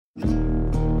Real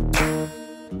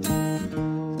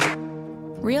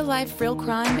Life, Real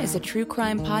Crime is a true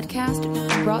crime podcast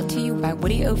brought to you by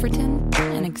Woody Overton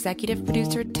and executive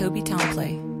producer Toby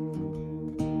Tomplay. You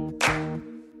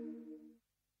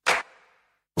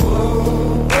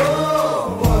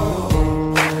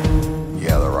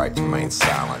have the right to remain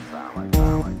silent.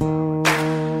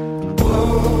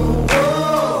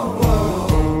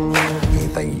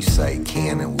 Anything you say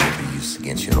can and will be used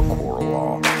against you in a court of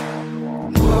law.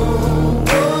 You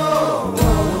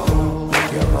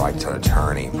have the right to an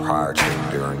attorney prior to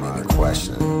and during any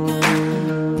questioning.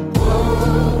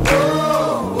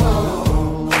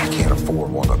 You can't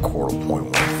afford one, the court will appoint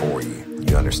one for you.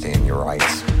 You understand your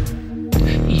rights?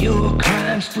 Your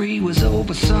crime spree was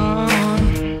over, son.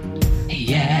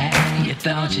 Yeah, you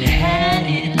thought you had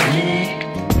it licked,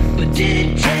 but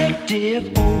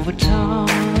Detective Overton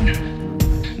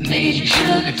made your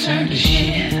sugar turn to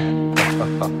shit.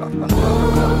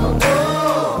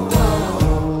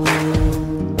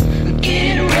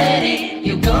 Get ready,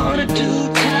 you're gonna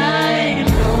do time.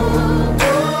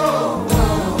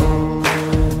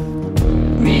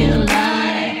 Real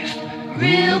life,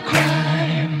 real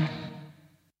crime.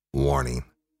 Warning.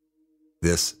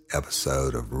 This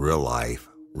episode of Real Life,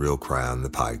 Real Crime, the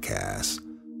podcast,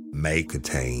 may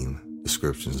contain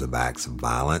descriptions of acts of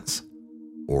violence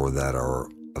or that are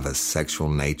of a sexual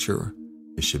nature.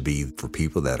 It should be for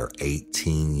people that are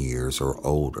 18 years or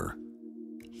older.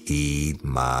 Heed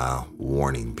my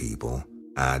warning, people.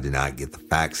 I did not get the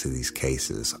facts of these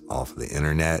cases off of the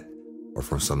internet or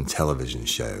from some television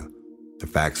show. The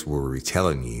facts we're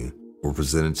retelling you were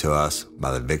presented to us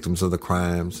by the victims of the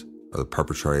crimes or the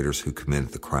perpetrators who committed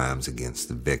the crimes against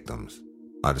the victims.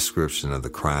 My description of the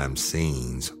crime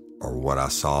scenes are what I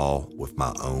saw with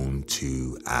my own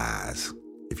two eyes.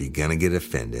 If you're going to get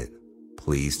offended,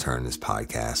 please turn this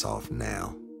podcast off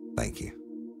now. Thank you.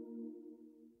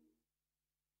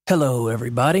 Hello,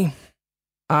 everybody.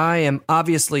 I am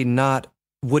obviously not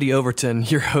Woody Overton,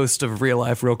 your host of Real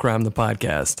Life, Real Crime, the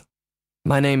podcast.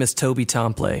 My name is Toby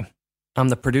Tomplay. I'm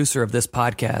the producer of this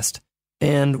podcast.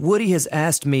 And Woody has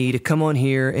asked me to come on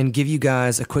here and give you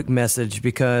guys a quick message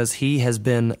because he has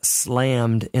been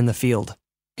slammed in the field.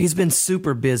 He's been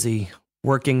super busy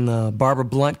working the Barbara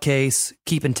Blount case,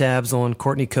 keeping tabs on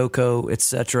Courtney Coco,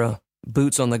 etc.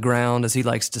 Boots on the ground, as he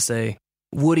likes to say.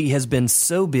 Woody has been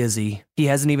so busy, he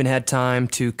hasn't even had time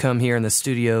to come here in the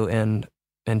studio and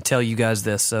tell you guys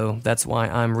this, so that's why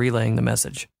I'm relaying the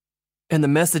message. And the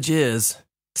message is,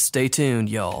 stay tuned,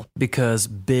 y'all, because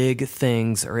big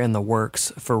things are in the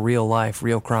works for Real Life,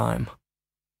 Real Crime.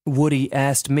 Woody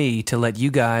asked me to let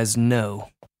you guys know.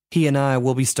 He and I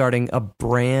will be starting a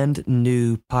brand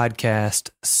new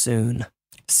podcast soon.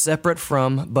 Separate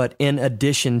from, but in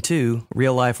addition to,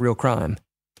 Real Life, Real Crime.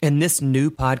 And this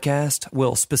new podcast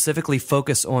will specifically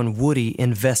focus on Woody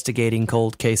investigating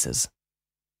cold cases.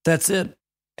 That's it.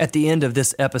 At the end of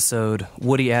this episode,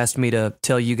 Woody asked me to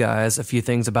tell you guys a few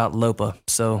things about Lopa,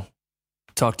 so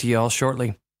talk to y'all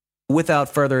shortly.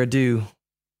 Without further ado,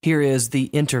 here is the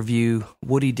interview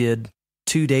Woody did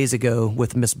 2 days ago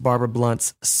with Miss Barbara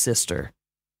Blount's sister.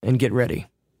 And get ready.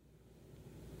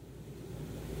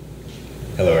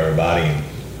 Hello, everybody, and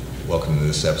welcome to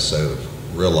this episode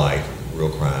of Real Life,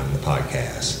 Real Crime, the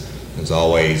podcast. As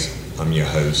always, I'm your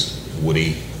host,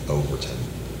 Woody Overton.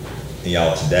 And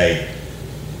y'all, today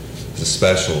is a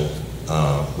special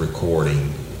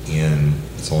recording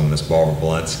it's on Miss Barbara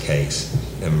Blount's case.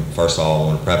 And first of all, I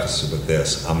want to preface it with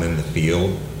this. I'm in the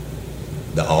field.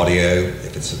 The audio,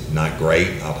 if it's not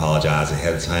great, I apologize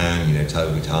ahead of time. You know,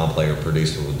 Toby Tomplay, our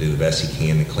producer, will do the best he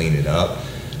can to clean it up.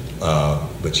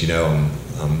 But you know, I'm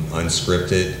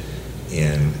unscripted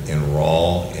and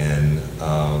raw, and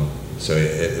so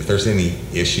if there's any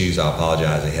issues, I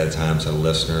apologize ahead of time to the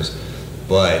listeners.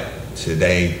 But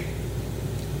today,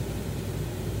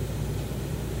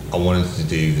 I wanted to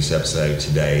do this episode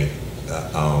today.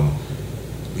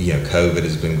 You know, COVID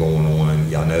has been going on.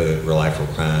 Y'all know that Real Life, Real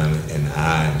Crime and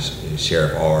I and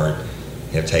Sheriff Ard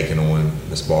have taken on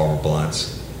Miss Barbara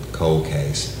Blount's cold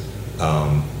case.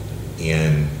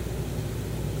 And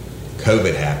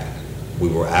COVID happened. We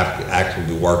were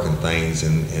actively working things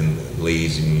in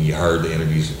Leeds, and you heard the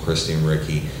interviews with Christy and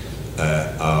Ricky.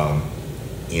 And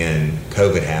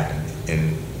COVID happened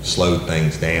and slowed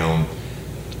things down,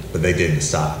 but they didn't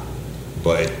stop.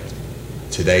 But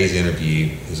today's interview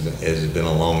has been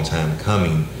a long time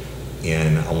coming,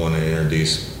 and I want to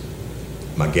introduce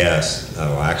my guest.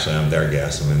 Actually, I'm their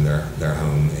guest. I'm in their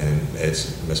home, and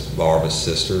it's Miss Barbara's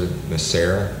sister, Miss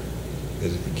Sarah.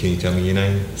 Can you tell me your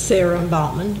name? Sarah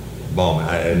Baughman. Baughman.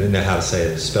 I didn't know how to say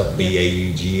it. It's spelled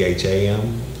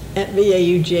B-A-U-G-H-A-M. At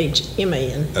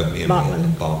Baughman.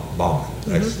 Baughman.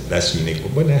 Baughman. That's unique.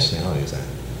 What nationality is that?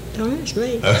 Don't ask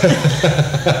me.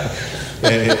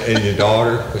 And your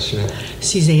daughter, what's your name?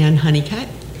 Suzanne Honeycutt.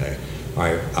 Okay. All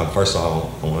right. First of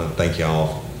all, I want to thank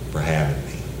y'all for having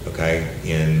me. Okay.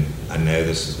 And I know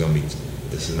this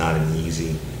is not an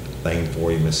easy thing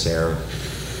for you, Miss Sarah.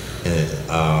 And,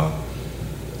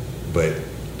 but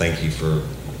thank you for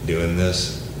doing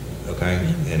this. Okay.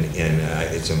 And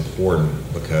it's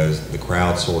important because the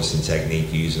crowdsourcing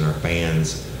technique using our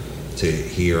fans to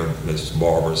hear Miss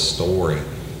Barbara's story.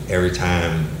 Every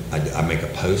time I make a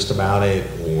post about it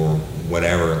or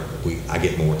whatever, I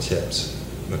get more tips,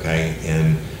 okay?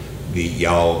 And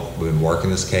y'all have been working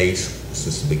this case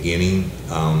since the beginning.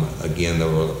 Again, there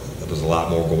was a lot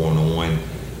more going on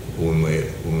when we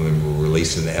were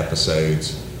releasing the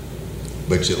episodes.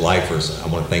 But your lifers, I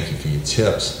want to thank you for your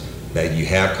tips that you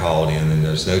have called in, and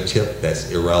there's no tip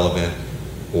that's irrelevant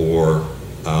or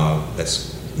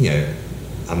that's,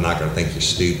 I'm not going to think you're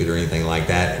stupid or anything like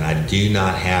that, and I do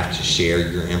not have to share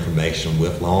your information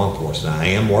with law enforcement. I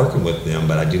am working with them,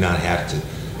 but I do not have to.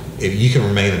 If you can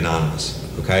remain anonymous,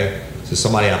 okay? So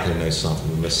somebody out there knows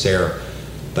something. Miss Sarah,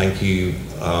 thank you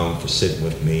for sitting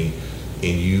with me,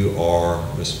 and you are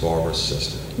Miss Barbara's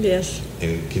sister. Yes.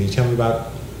 And can you tell me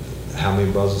about how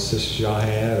many brothers and sisters y'all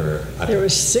had? There were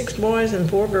 6 boys and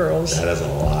 4 girls. That is a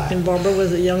lot. And Barbara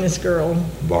was the youngest girl.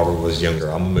 Barbara was younger.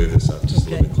 I'm going to move this up just a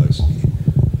little bit closer to you.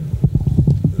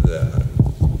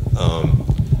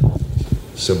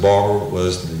 So Barbara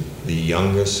was the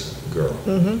youngest girl.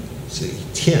 Mm-hmm. So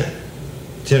 10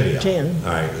 of y'all. 10.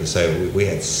 All right. So we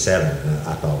had 7.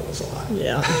 I thought it was a lot.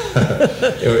 Yeah.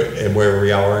 And where were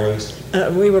y'all raised?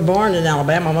 We were born in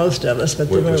Alabama, most of us, but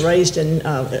then we were raised in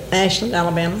Ashland,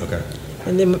 Alabama. Okay.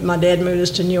 And then my dad moved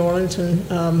us to New Orleans when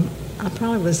I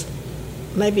probably was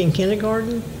maybe in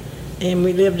kindergarten, and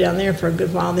we lived down there for a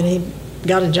good while. Then he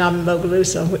got a job in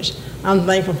Bogalusa, which I'm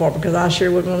thankful for because I sure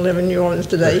wouldn't want to live in New Orleans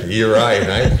today. You're right.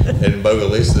 And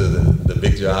Bogalusa, the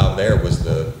big job there was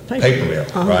the paper mill,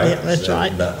 right? Yeah, that's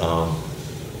right.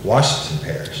 Washington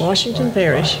Parish. Washington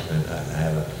Parish. Right. And I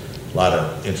have a lot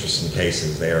of interesting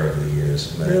cases there over the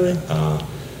years. But, really?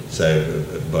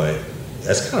 But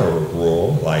that's kind of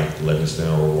rural, like Livingston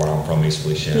or where I'm from, East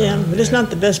Feliciana. Yeah, but it's not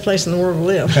the best place in the world to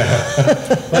live.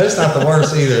 But it's not the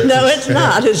worst either. No, it's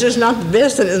not. It's just not the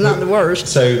best, and it's not the worst.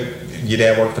 So your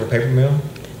dad worked for the paper mill?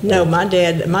 No, my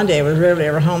dad was rarely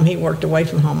ever home. He worked away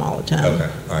from home all the time. Okay,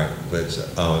 all right. But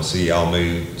so y'all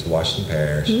moved to Washington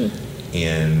Parish,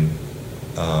 and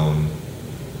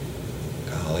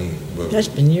golly, that's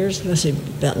been years. Let's see,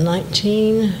 about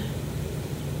 19,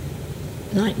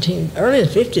 early in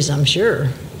the 50s, I'm sure.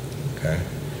 Okay.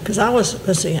 Because I was,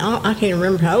 I can't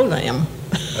remember how old I am.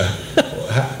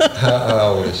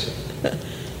 How old is she?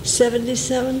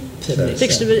 77.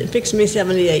 Fixed to be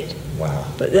 78. Wow.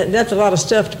 But that's a lot of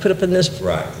stuff to put up in this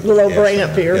little old yes, brain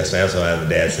up here. Yes, that's why my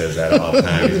dad says that all the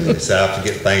time. He says, I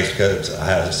forget things because I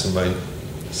have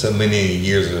so many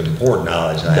years of important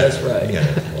knowledge. That's right.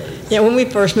 Yeah, when we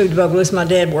first moved to Bogalusa, my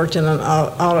dad worked in an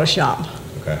auto shop.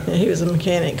 Okay. And he was a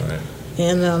mechanic. Right.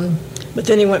 And but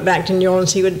then he went back to New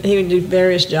Orleans. He would do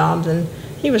various jobs, and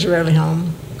he was rarely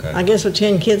home. Okay. I guess with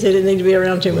 10 kids, they didn't need to be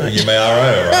around too much. You may all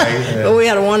right, right? But we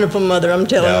had a wonderful mother. I'm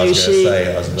telling you,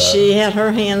 she had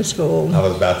her hands full. I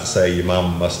was about to say your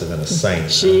mom must have been a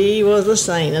saint. She was a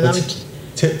saint,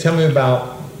 and tell me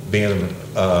about being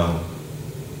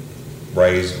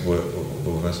raised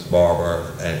with Miss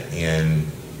Barbara, and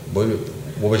what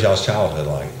was y'all's childhood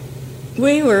like?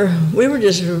 We were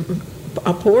just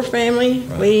a poor family.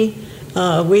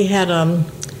 Right. We had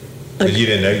But you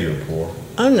didn't know you were poor.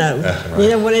 Oh no!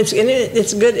 Right. When it's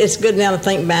good. It's good now to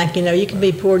think back. You can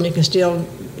be poor and you can still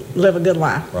live a good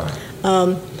life. Right.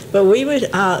 But we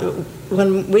would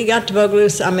when we got to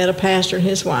Bogalusa, I met a pastor and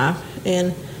his wife,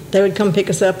 and they would come pick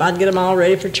us up. I'd get them all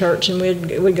ready for church, and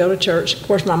we'd go to church. Of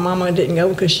course, my mama didn't go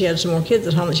because she had some more kids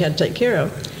at home that she had to take care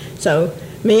of. So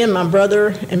me and my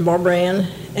brother and Barbara Ann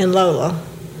and Lola,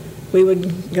 we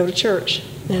would go to church,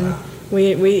 and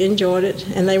we enjoyed it,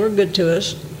 and they were good to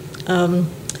us.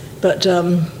 But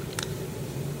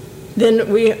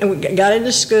then we got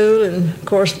into school, and of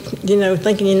course,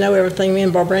 thinking everything, me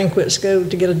and Barbara Ann quit school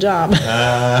to get a job.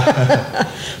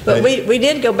 But we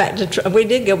did go back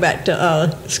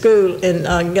to school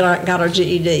and got our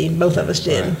GED. Both of us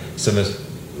did. Right. So Miss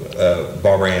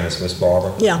Barbara Ann is Miss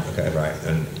Barbara. Yeah. Okay, right.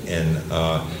 And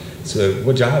so,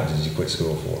 what job did you quit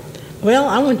school for? Well,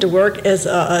 I went to work as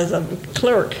a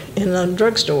clerk in a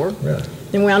drugstore. Really?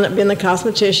 And wound up being a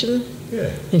cosmetician.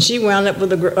 Yeah. And she wound up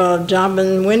with a job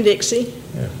in Winn-Dixie,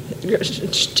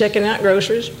 checking out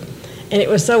groceries. And it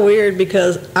was so weird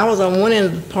because I was on one end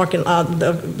of the parking lot,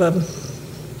 the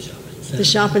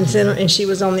shopping center, and she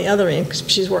was on the other end because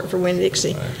she's worked for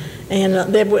Winn-Dixie. Right.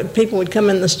 And people would come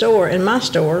in the store, in my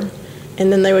store, and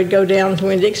then they would go down to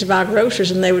Winn-Dixie buy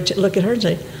groceries, and they would look at her and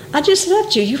say, "I just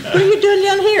left you. What are you doing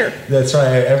down here?" That's right.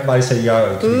 Everybody said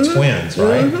y'all could be twins,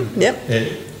 right? Mm-hmm. Yep.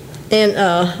 And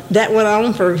that went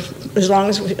on for as long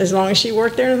as she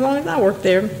worked there, and as long as I worked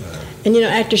there. And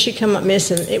after she came up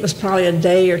missing, it was probably a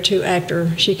day or two after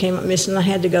she came up missing. I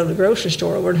had to go to the grocery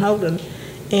store over in Holden,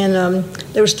 and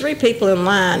there was 3 people in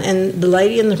line, and the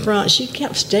lady in the front, she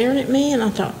kept staring at me, and I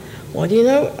thought, well,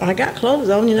 I got clothes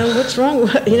on. What's wrong?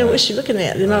 What's she looking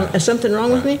at? Is something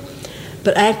wrong with me?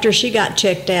 But after she got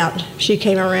checked out, she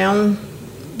came around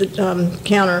the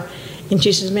counter, and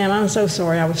she says, "Ma'am, I'm so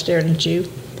sorry I was staring at you."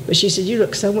 But she said, "You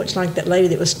look so much like that lady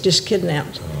that was just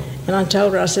kidnapped." And I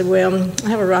told her, I said, "Well, I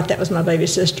have a right. That was my baby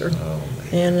sister."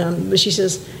 But she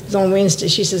says, it's on Wednesday.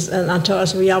 She says, and I told her, I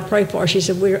said, "Will y'all pray for her?" She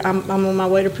said, I'm on my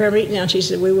way to prayer meeting now. She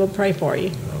said, "We will pray for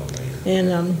you."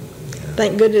 And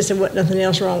thank goodness there wasn't nothing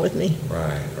else wrong with me.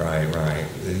 Right.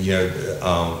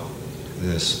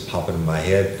 This popped into my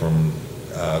head from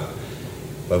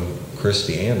both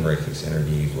Christy and Ricky's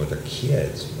interviews with their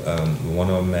kids. One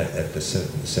of them at the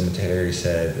cemetery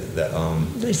said that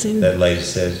that lady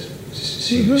said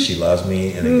she loves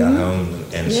me, and they got home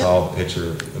and saw a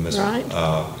picture of Miss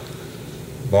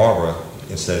Barbara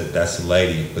and said that's the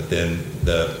lady. But then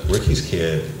Ricky's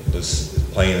kid was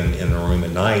playing in the room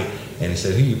at night, and he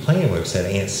said, "Who you playing with?" He said,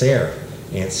 Aunt Sarah,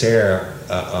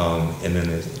 and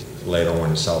then later on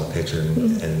he saw the picture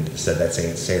and said that's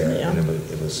Aunt Sarah, and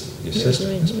it was your sister,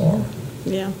 Miss Barbara.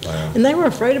 Yeah. Wow. And they were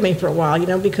afraid of me for a while,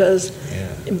 because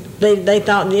they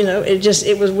thought,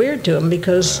 it was weird to them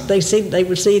because they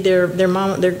would see their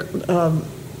mom,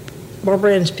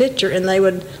 Barbara Ann's picture, and they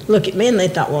would look at me and they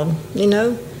thought, well,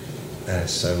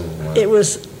 That's so. It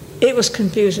was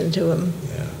confusing to them.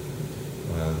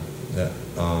 Yeah.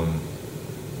 Well,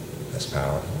 that's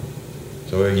powerful.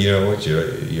 So you know what?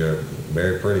 You're a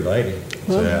very pretty lady.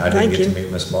 Well, so I didn't get to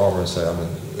meet Miss Barbara, so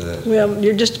well,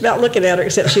 you're just about looking at her,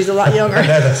 except she's a lot younger.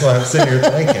 That's what I'm sitting here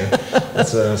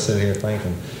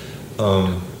thinking.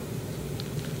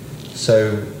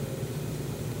 So,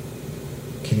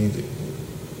 can you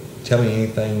tell me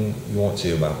anything you want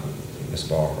to about Miss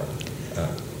Barbara?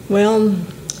 Well,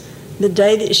 the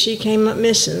day that she came up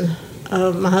missing,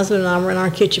 my husband and I were in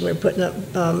our kitchen. We were putting up,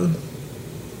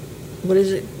 what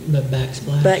is it? The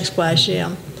backsplash. Backsplash,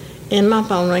 yeah. And my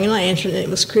phone rang, and I answered, and it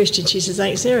was Christian. She says,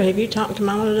 "Aunt Sarah, have you talked to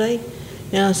Mama today?"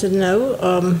 And I said, "No.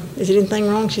 Is anything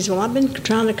wrong?" She said, "Well, I've been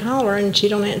trying to call her, and she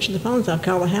don't answer the phones. I've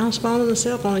called the house phone and the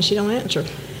cell phone, and she don't answer."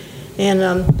 And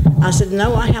I said,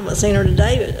 "No, I haven't seen her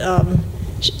today." But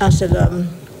I said, wait a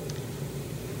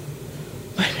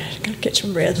minute, I got to catch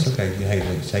my breath. It's okay. Hey,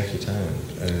 take your time.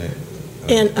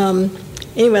 And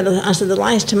anyway, I said the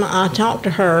last time I talked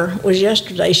to her was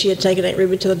yesterday. She had taken Aunt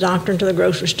Ruby to the doctor and to the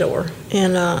grocery store,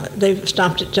 and they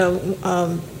stopped at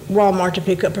Walmart to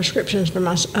pick up prescriptions for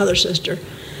my other sister.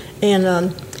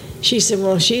 And she said,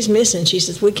 "Well, she's missing." She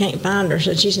says, "We can't find her,"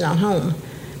 so she's not home.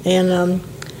 And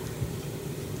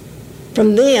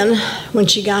from then, when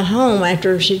she got home,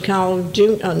 after she called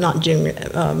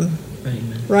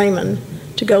Raymond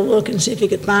to go look and see if he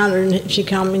could find her, and she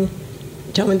called me.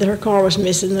 Told me that her car was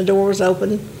missing, the door was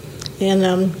open,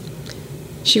 and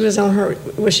she was on her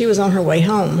way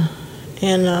home,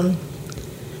 and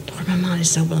Lord, my mind is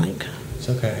so blank. It's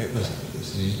okay.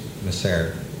 Miss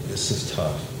Sarah, this is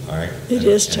tough. All right. It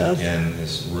is tough, and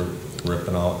it's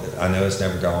ripping off. I know it's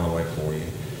never gone away for you.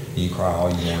 You cry all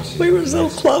you want to. We were so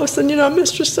close, and I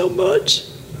missed her so much.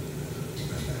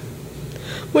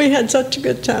 We had such a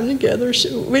good time together.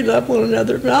 We loved one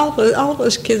another. All of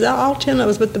us kids, all 10 of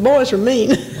us, but the boys were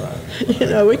mean. Right.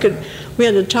 We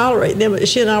had to tolerate them, but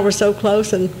she and I were so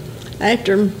close. And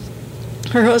after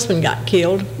her husband got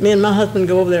killed, me and my husband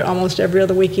go over there almost every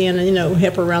other weekend and,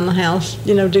 help her around the house,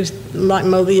 do like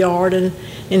mow the yard and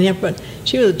help. But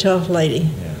she was a tough lady.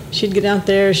 Yeah. She'd get out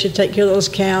there, she'd take care of those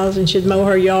cows, and she'd mow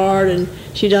her yard, and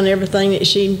she'd done everything that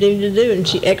she needed to do, and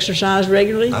she exercised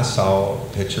regularly. I saw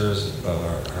pictures of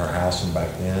her house from back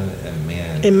then, and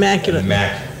man, immaculate.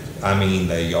 I mean,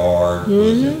 the yard.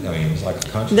 Mm-hmm. It was like a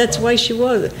country. That's the way she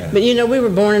was. Yeah. But we were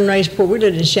born and raised poor. We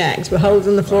lived in shacks with holes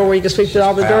in the floor where you could sweep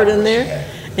all the dirt in there,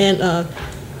 and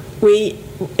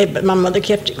but my mother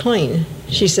kept it clean.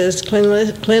 She says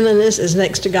cleanliness is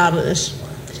next to godliness.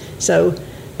 So.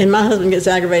 And my husband gets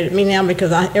aggravated at me now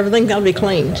because everything's got to be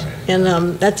cleaned. And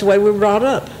that's the way we were brought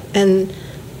up. And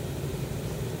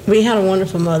we had a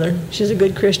wonderful mother. She's a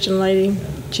good Christian lady,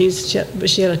 but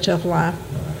she had a tough life.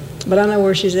 But I know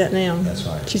where she's at now. That's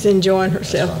right. She's enjoying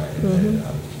herself. That's right. And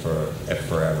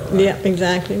forever. Right? Yeah,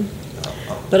 exactly.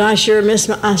 But I sure miss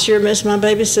my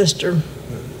baby sister.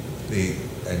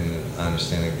 And I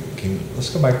understand it. Let's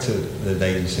go back to the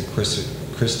day you said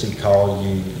Christy called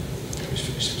you.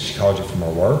 She called you from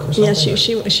her work or something? Yeah,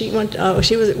 she went.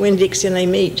 She was at Winn-Dixie and they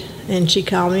meet, and she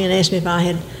called me and asked me if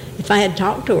I had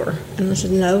talked to her, and I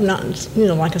said no, not.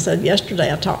 Like I said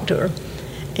yesterday, I talked to her,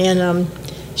 and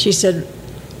she said,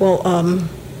 well,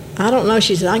 I don't know.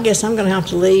 She said, I guess I'm going to have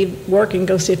to leave work and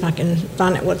go see if I can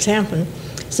find out what's happened.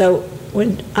 So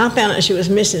when I found out she was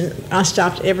missing, I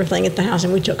stopped everything at the house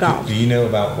and we took off. Do you know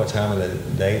about what time of the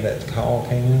day that call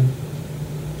came in?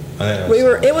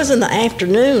 It was in the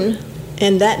afternoon,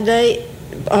 and that day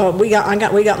we got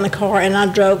in the car and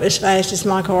I drove as fast as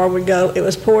my car would go. It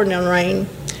was pouring down rain,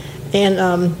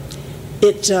 and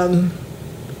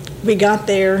we got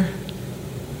there.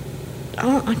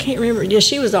 I can't remember. Yeah,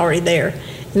 she was already there,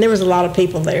 and there was a lot of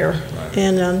people there, right.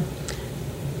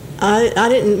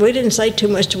 And we didn't say too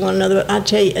much to one another. But I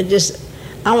tell you,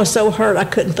 I was so hurt I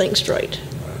couldn't think straight,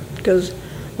 because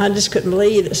I just couldn't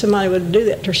believe that somebody would do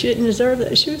that to her. She didn't deserve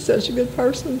that. She was such a good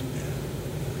person.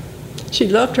 She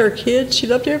loved her kids. She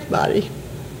loved everybody.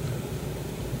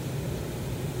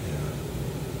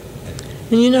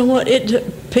 And you know what?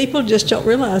 People just don't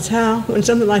realize when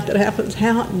something like that happens,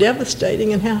 how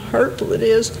devastating and how hurtful it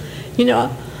is.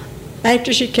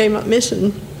 After she came up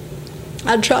missing,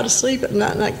 I'd try to sleep at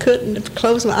night and I couldn't. If I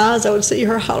closed my eyes, I would see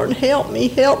her hollering, "Help me,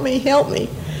 help me, help me."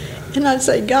 And I'd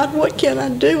say, "God, what can I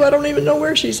do? I don't even know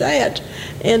where she's at."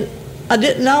 And I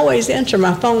didn't always answer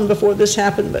my phone before this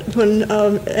happened, but when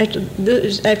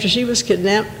after she was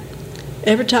kidnapped,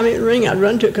 every time it would ring, I'd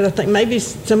run to it because I think maybe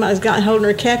somebody's got holding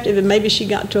her captive, and maybe she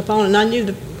got to a phone, and I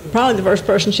knew probably the first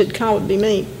person she'd call would be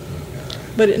me.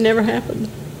 But it never happened.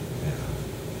 Yeah.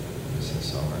 I'm so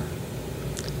sorry.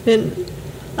 And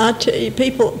I tell you,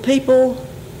 people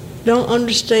don't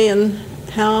understand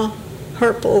how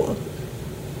hurtful,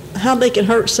 how they can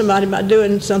hurt somebody by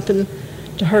doing something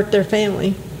to hurt their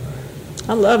family.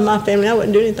 I love my family. I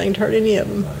wouldn't do anything to hurt any of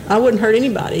them. I wouldn't hurt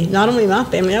anybody. Not only my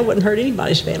family, I wouldn't hurt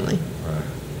anybody's family. Right.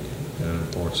 And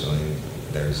unfortunately,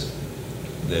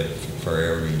 for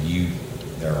every you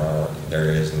there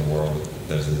is in the world,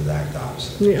 there's the exact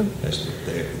opposite. Yeah.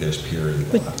 There's pure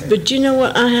evil out there. But you know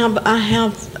what? I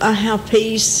have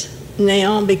peace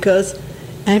now, because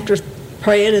after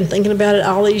praying and thinking about it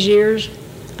all these years,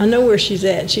 I know where she's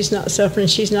at. She's not suffering.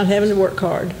 She's not having to work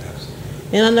hard.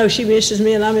 Absolutely. And I know she misses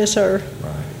me, and I miss her.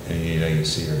 Right. And you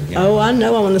see her again. Oh, I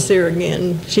know I want to see her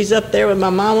again. She's up there with my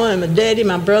mama and my daddy,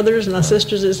 my brothers, and my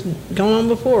sisters that's gone on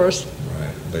before us.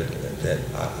 Right. But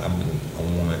I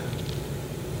want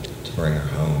to bring her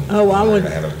home. Oh, I would to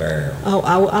have a burial. Oh,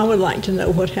 I would like to know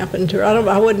what happened to her. I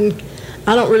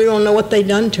don't really want to know what they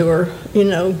done to her.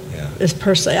 Yeah. As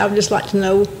per se. I would just like to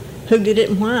know who did it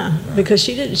and why. Right. Because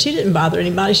she didn't bother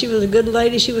anybody. She was a good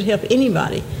lady. She would help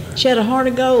anybody. Right. She had a heart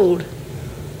of gold.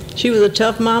 She was a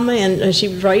tough mama, and she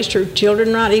raised her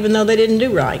children right, even though they didn't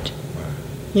do right.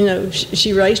 Right.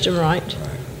 She raised them right.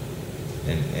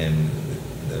 Right. And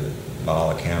by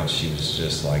all accounts, she was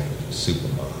just like super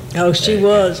mom. Oh, she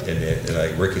was. And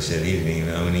like Ricky said, he didn't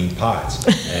even own any pots.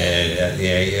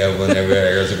 And whenever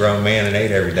there was a grown man and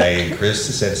ate every day, and Chris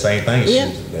said the same thing.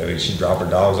 Yeah. She'd drop her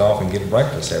dogs off and give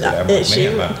breakfast every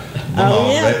day. My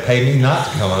mom paid me not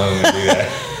to come home and do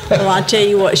that. Well, I tell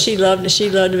you what, she loved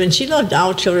him, and she loved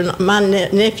all children. My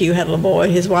nephew had a little boy.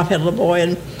 His wife had a little boy,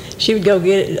 and she would go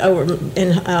get it over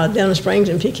in Denham Springs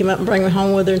and pick him up and bring him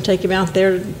home with her and take him out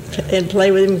there and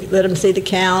play with him, let him see the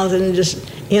cows and just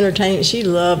entertain. She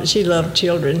loved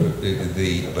children.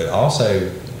 But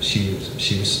also she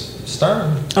was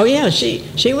stern. Oh yeah,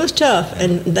 she was tough,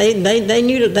 and they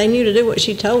knew to do what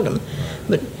she told them,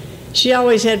 but. She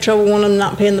always had trouble one of them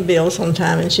not paying the bills on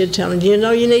time, and she'd tell them, "You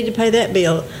need to pay that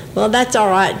bill." "Well, that's all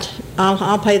right.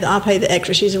 I'll pay the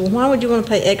extra." She said, "Well, why would you want to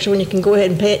pay extra when you can go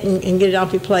ahead and pay it and get it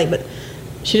off your plate?" But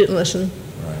she didn't listen.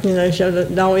 Right. She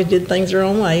always did things her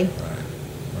own way.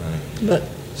 Right. But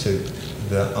so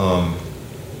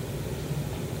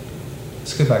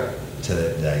let's go back to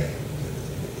that day.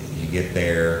 You get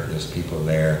there. There's people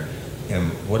there,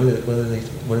 and what do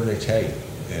they tell you?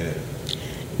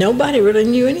 Nobody really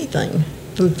knew anything.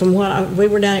 From we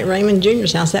were down at Raymond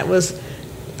Jr.'s house. That was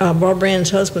Barbara Ann's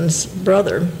husband's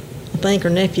brother, I think, or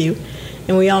nephew.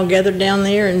 And we all gathered down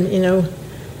there, and,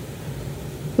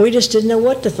 we just didn't know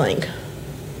what to think.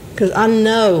 Because I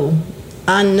know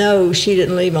she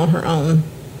didn't leave on her own.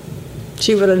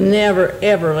 She would have never,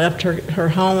 ever left her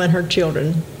home and her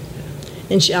children.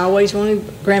 and she always wanted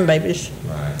grandbabies.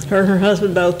 Right. Her and her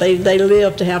husband both. They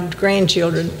lived to have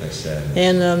grandchildren. They said.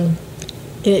 And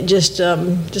it just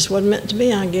wasn't meant to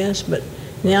be, I guess. But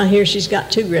now here she's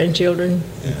got 2 grandchildren.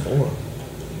 Yeah. 4.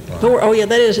 Right. 4. Oh yeah,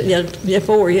 that is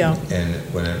 4. Yeah. And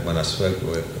when I spoke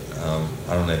with,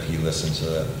 I don't know if you listened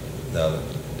to the other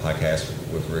podcast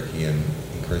with Ricky and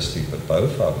Christy, but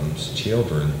both of them's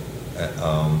children.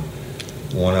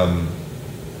 One of them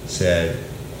said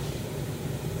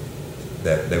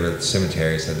that they were at the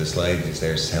cemetery. Said this lady's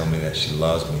there telling me that she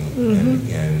loves me, and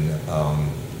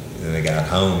then they got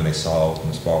home and they saw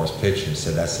Miss Barbara's picture and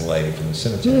said that's the lady from the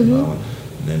cemetery. Mama.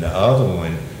 And then the other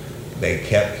one, they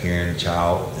kept hearing the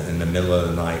child in the middle of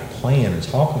the night playing and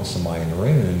talking to somebody in the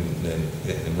room,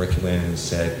 and Ricky went in and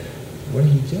said, "What are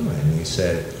you doing?" And he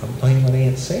said, "I'm playing with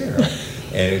Aunt Sarah."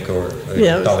 And of course,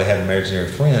 they thought they had an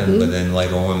imaginary friend, but then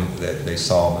later on, they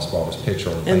saw Miss Barbara's picture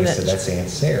on the thing and said, "That's Aunt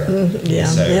Sarah." Yeah,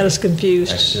 so they had us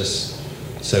confused. That's just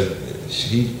so.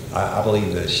 I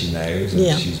believe that she knows.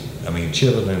 And she's. I mean,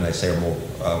 children, they say, are more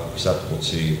susceptible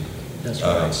to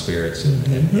spirits,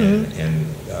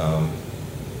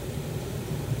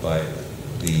 but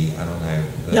I don't know.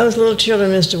 Those little children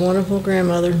missed a wonderful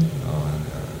grandmother. Oh, I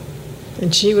know.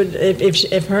 And she would,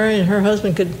 if her and her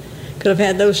husband could have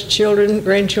had those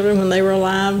grandchildren when they were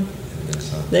alive,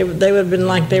 they would have been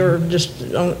like they were just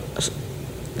on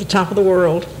the top of the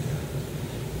world.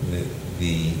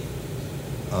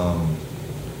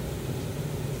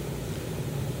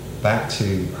 Back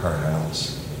to her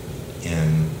house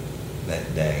in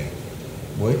that day,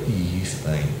 what do you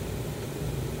think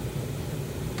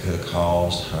could have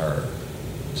caused her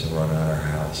to run out of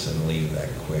her house and leave that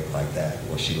quick like that,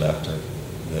 where she left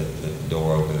the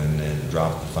door open and then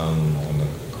dropped the phone on the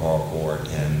carport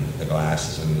and the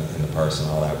glasses and the purse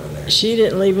and all that were there? She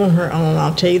didn't leave on her own.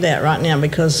 I'll tell you that right now,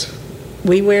 because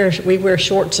we wear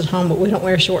shorts at home, but we don't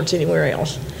wear shorts anywhere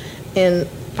else. And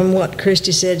from what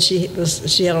Christy said, she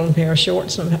had on a pair of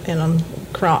shorts and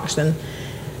Crocs, and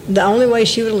the only way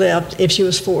she would have left if she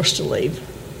was forced to leave,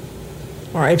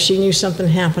 or if she knew something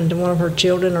happened to one of her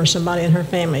children or somebody in her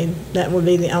family, that would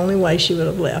be the only way she would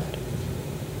have left.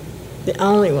 The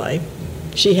only way.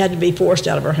 She had to be forced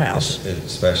out of her house.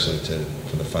 Especially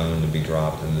for the phone to be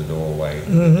dropped in the doorway,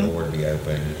 the door to be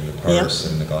open, and the purse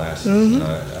and the glasses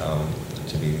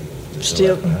to be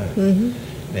still left behind.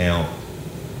 Now,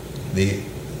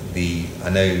 I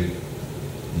know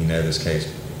you know this case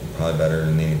probably better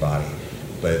than anybody,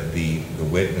 but the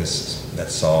witness that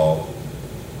saw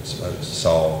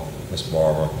Miss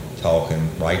Barbara talking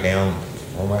right down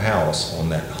from her house on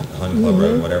that Hunt Club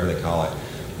Road, whatever they call it,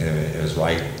 and it was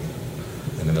right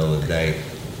in the middle of the day.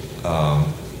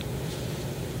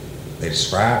 They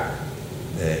described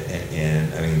it,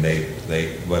 and I mean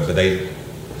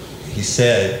he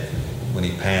said when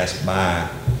he passed by,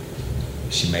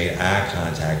 she made eye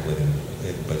contact with him,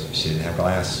 but she didn't have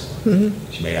glasses on.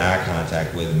 She made eye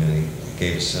contact with him, and he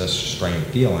gave us such a strange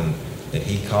feeling that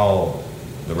he called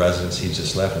the residence he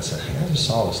just left and said, "Hey, I just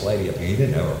saw this lady up here." He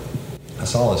didn't know her. "I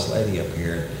saw this lady up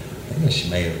here. I think she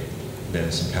may have been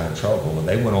in some kind of trouble." And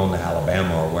they went on to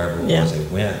Alabama or wherever it was they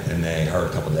went, and they heard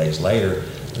a couple of days later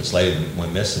this lady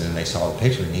went missing, and they saw the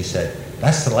picture, and he said,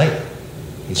 "That's the lady."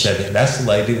 He said, "That's the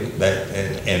lady that,"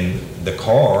 and the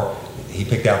car. He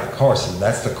picked out the car, said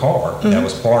that's the car that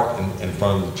was parked in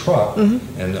front of the truck,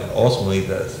 and ultimately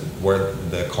that's where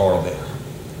the car,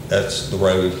 that's the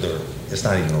road, it's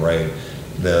not even a road,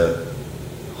 the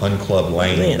Hunt Club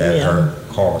Lane that her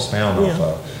car was found off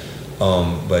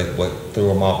of. But what threw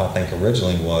him off, I think,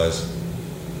 originally was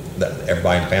that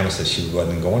everybody in the family said she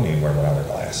wasn't going anywhere without her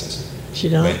glasses. She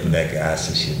don't. That guy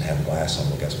said she didn't have a glass on,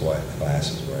 but guess what? The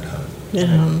glasses were at home. At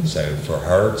home. So for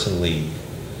her to leave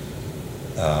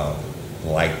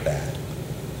like that.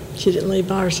 She didn't leave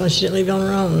by herself. She didn't leave on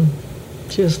her own.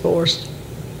 She was forced.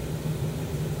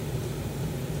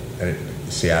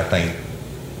 See, I think,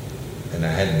 and I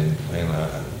hadn't planned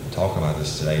on talking about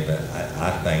this today, but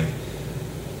I think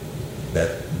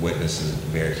that witness is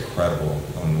very credible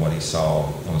on what he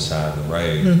saw on the side of the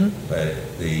road. But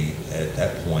at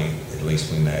that point, at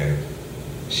least we know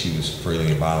she was freely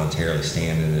and voluntarily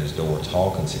standing at his door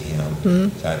talking to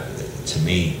him. So to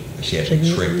me, she had to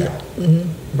be tricked out.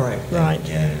 Right.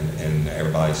 And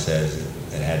everybody says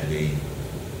it had to be.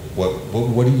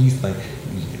 What do you think?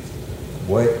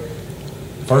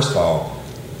 First of all,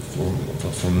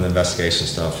 from the investigation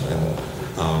stuff, and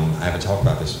I haven't talked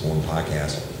about this before in the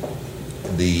podcast.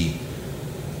 The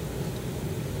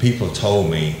people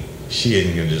told me she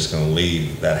isn't just going to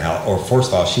leave that house. Or first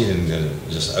of all, she isn't going to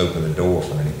just open the door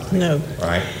for anybody. No.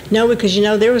 Right? No, because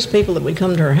there was people that would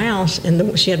come to her house,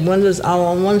 and she had windows all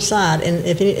on one side, and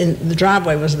and the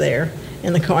driveway was there,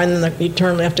 and the car, and then you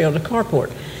turn left to go to the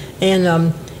carport.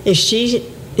 And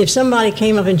if somebody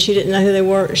came up and she didn't know who they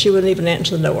were, she wouldn't even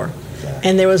answer the door. Exactly.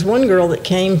 And there was one girl that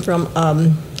came from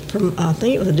I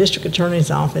think it was the district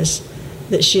attorney's office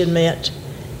that she had met,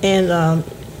 and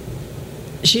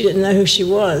she didn't know who she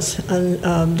was. And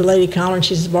the lady called her and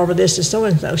she says, "Barbara, this is so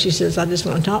and so." She says, "I just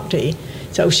want to talk to you."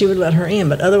 So she would let her in,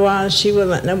 but otherwise she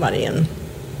wouldn't let nobody in.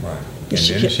 Right. And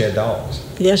she had dogs.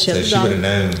 Yeah, she had dogs. So she would have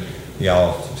known,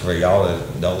 for y'all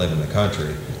that don't live in the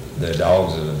country, the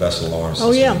dogs are the best alarm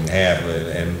system you can have.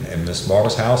 And Miss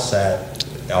Barbara's house sat,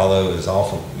 although it was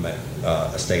off of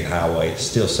a state highway, it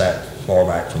still sat far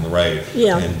back from the road.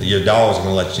 Yeah. And your dog's going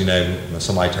to let you know when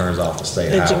somebody turns off the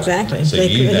state highway. Exactly. So they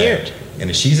you could know. Hear it. And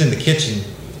if she's in the kitchen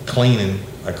cleaning,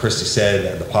 like Christy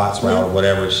said, the pots were out or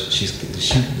whatever,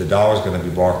 the dog's going to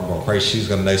be barking going crazy. She's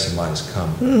going to know somebody's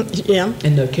coming. Yeah.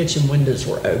 And the kitchen windows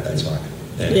were open. That's right.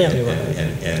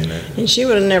 And she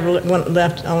would have never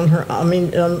left on her. I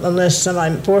mean, unless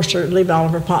somebody forced her to leave all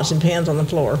of her pots and pans on the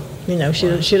floor.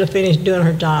 She'd have finished doing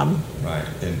her job. Right.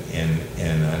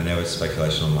 And I know it's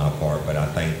speculation on my part, but I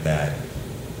think that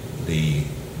it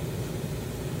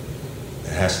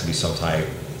has to be some type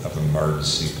of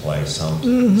emergency play.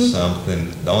 Something.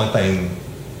 The only thing,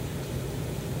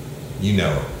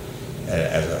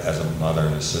 as a mother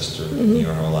and a sister,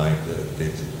 her life,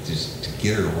 just to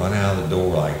get her to run out of the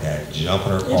door like that, jump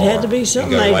in her car, it had to be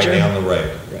something and go major. right down the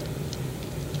road. Right.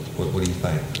 What do you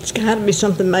think? It's got to be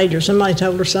something major. Somebody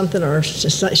told her something, or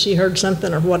she heard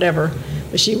something, or whatever.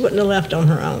 But she wouldn't have left on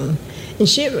her own. And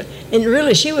she would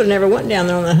have never went down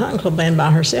there on the hunting club band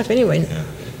by herself anyway. Yeah.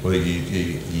 Well,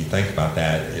 you think about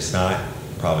that. It's not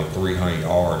probably 300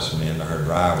 yards from the end of her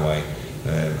driveway.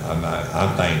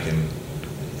 I'm thinking,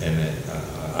 and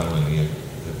I don't know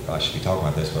if I should be talking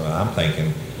about this, but what I'm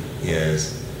thinking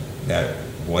is that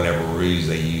whatever ruse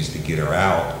they used to get her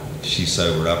out, she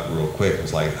sobered up real quick. It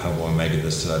was like, oh, well, maybe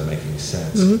this doesn't make any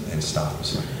sense, and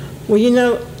stops. Well,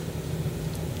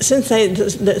 since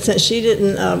she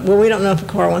didn't, we don't know if the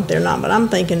car went there or not, but I'm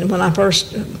thinking when I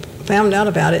first found out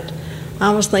about it,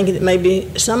 I was thinking that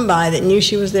maybe somebody that knew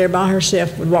she was there by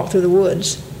herself would walk through the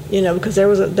woods, because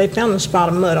they found a spot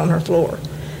of mud on her floor.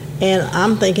 And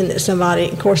I'm thinking that somebody,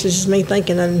 of course this is me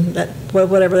thinking, and that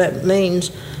whatever that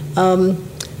means,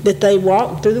 that they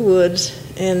walked through the woods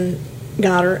and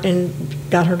got her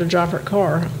to drive her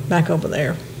car back over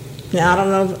there. Now, I don't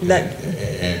know if that...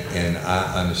 And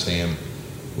I understand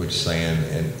what you're saying,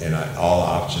 and all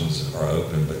options are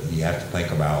open, but you have to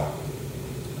think about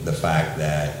the fact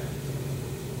that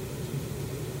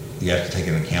you have to take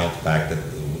into account the fact that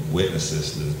the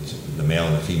witnesses, the male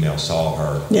and the female, saw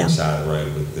her on the side of the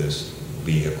road with this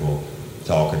vehicle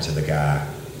talking to the guy,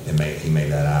 and he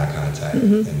made that eye contact.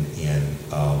 And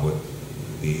what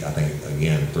I think,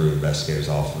 again, through investigators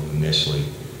often initially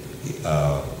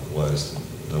was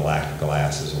the lack of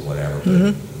glasses or whatever,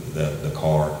 but the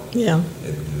car. Yeah.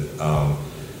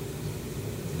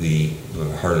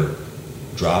 Her to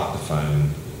drop the phone,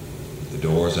 the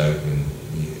door's open,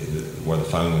 where the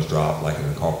phone was dropped, like in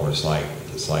the carport, it's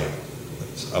like,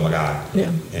 oh my God.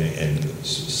 Yeah. And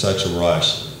such a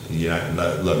rush.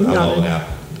 Look, I'm old now.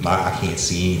 I can't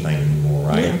see anything anymore,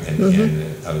 right? Yeah. And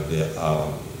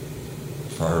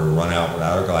for her to run out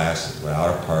without her glasses,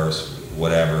 without her purse,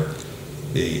 whatever.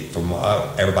 From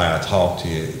everybody I talked to,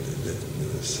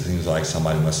 it seems like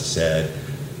somebody must have said.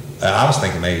 I was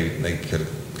thinking maybe they could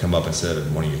have come up and said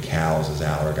one of your cows is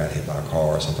out or got hit by a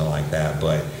car or something like that,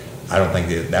 but I don't think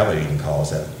that would even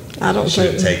cause that. I don't think. It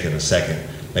should have taken a second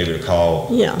maybe to call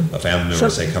a family member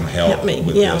and say, come help me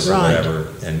with this or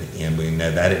whatever. And we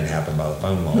know that didn't happen by the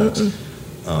phone logs.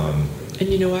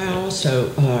 And I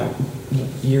also,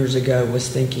 years ago, was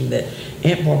thinking that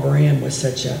Aunt Barbara Ann was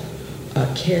such a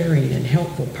caring and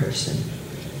helpful person,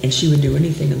 and she would do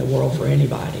anything in the world for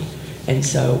anybody. And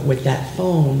so with that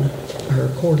phone, her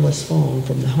cordless phone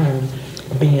from the home,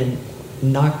 being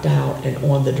knocked out and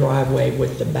on the driveway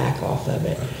with the back off of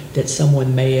it, that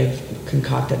someone may have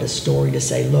concocted a story to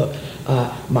say, look,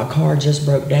 my car just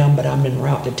broke down, but I'm en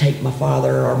route to take my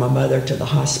father or my mother to the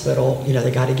hospital.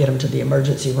 They got to get them to the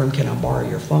emergency room. Can I borrow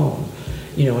your phone?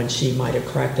 And she might have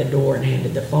cracked the door and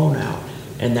handed the phone out,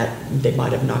 and that they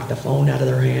might have knocked the phone out of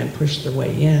their hand, pushed their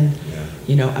way in.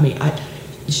 Yeah.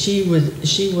 She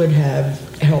would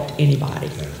have helped anybody.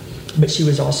 But she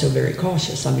was also very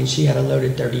cautious. I mean, she had a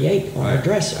loaded .38 on her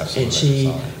dresser, Absolutely. and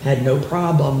she had no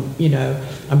problem, you know.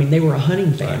 I mean, they were a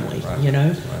hunting family, you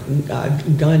know,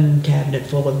 gun cabinet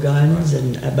full of guns,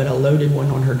 but a loaded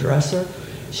one on her dresser.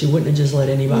 She wouldn't have just let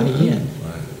anybody in,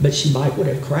 but she might would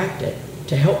have cracked it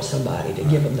to help somebody, to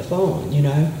give them the phone, you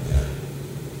know.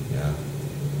 Yeah.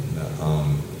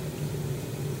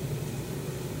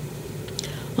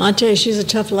 I tell you, she's a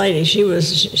tough lady. She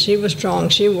was strong.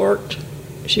 She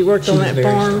worked on that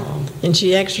farm, and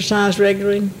she exercised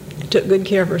regularly. Took good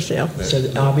care of herself.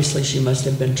 So obviously she must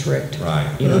have been tricked.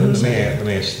 Right. You know what I'm Let saying?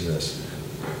 me ask you this.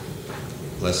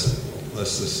 Let's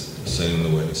just assume the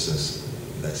witnesses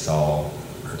that saw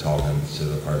her talking to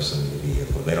the person in the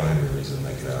vehicle. They don't have any reason to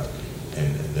make it up,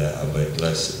 but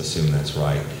let's assume that's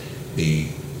right.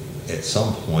 At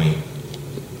some point,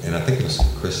 and I think it was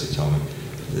Christy told me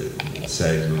that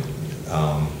said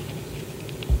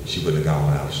she would have gone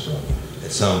without a struggle.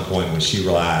 At some point, when she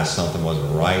realized something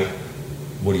wasn't right,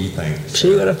 what do you think? She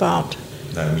would have fought.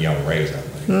 I mean, y'all were raised that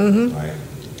way, right?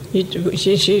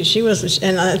 She was,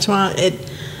 and that's why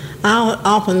I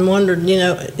often wondered, you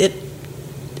know,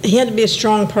 he had to be a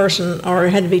strong person, or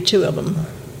it had to be two of them,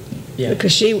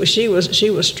 because she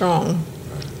was strong.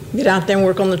 Get out there and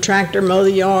work on the tractor, mow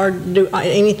the yard, do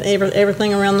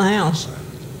everything around the house.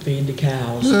 Feed the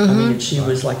cows. I mean, she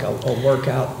was like a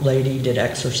workout lady, did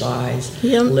exercise,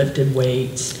 lifted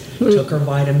weights, took her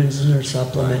vitamins and her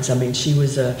supplements. I mean, she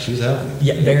was healthy.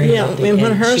 Very healthy.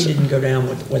 And she didn't go down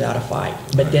without a fight.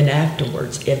 But then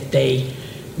afterwards, if they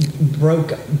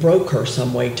broke her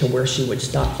some way to where she would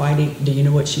stop fighting, do you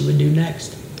know what she would do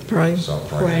next? Pray.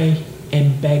 Pray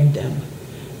and beg them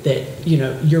that, you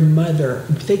know, your mother,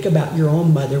 think about your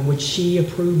own mother. Would she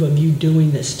approve of you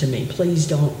doing this to me? Please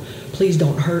don't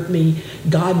hurt me.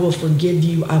 God will forgive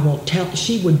you. I won't tell.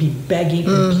 She would be begging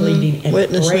and pleading and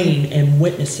praying and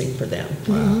witnessing for them.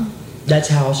 Wow. That's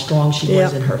how strong she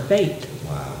was in her faith.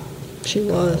 Wow. She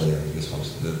was.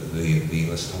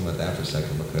 Let's talk about that for a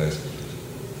second, because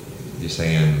you're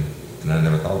saying, and I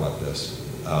never thought about this.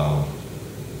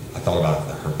 I thought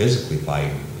about her physically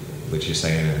fighting, but you're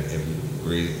saying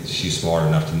she's smart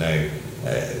enough to know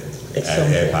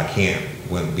if I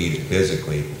wouldn't beat it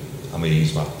physically, I'm going to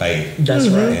use my faith. That's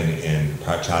right. And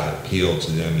try to appeal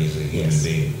to them as a human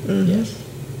being. Yes.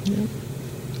 Yeah.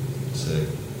 So,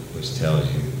 which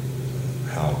tells you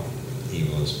how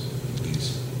evil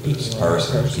these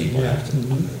people have to,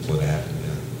 what they have to do.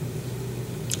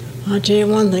 I'll tell you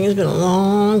one thing, it's been a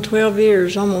long 12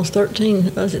 years, almost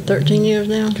 13, was it 13 years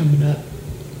now? Coming up.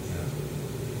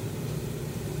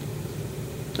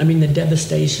 I mean, the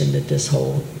devastation that this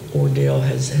whole ordeal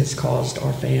has caused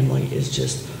our family is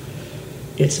just,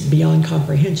 it's beyond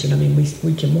comprehension. I mean,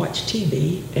 we can watch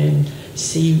TV and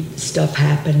see stuff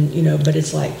happen, you know, but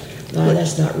it's like, no,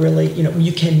 that's not really, you know,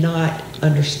 you cannot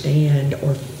understand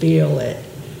or feel it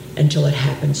until it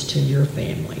happens to your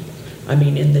family. I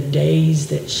mean, in the days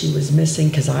that she was missing,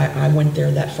 because I went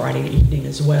there that Friday evening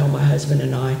as well, my husband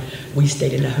and I, we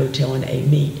stayed in a hotel in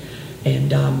A-Meet.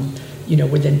 And, you know,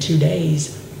 within 2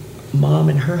 days, Mom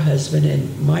and her husband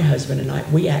and my husband and I,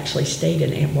 we actually stayed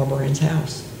in Aunt Barbara Ann's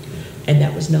house. And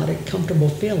that was not a comfortable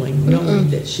feeling, knowing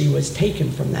that she was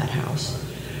taken from that house.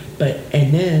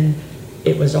 And then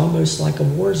it was almost like a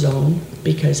war zone,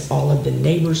 because all of the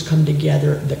neighbors come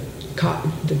together,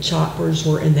 the choppers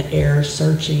were in the air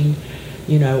searching,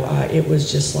 you know, it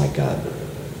was just like a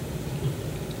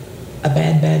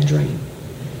bad dream.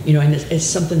 You know, and it's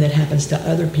something that happens to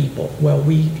other people. Well,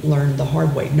 we learned the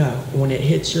hard way. No, when it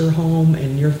hits your home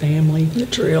and your family,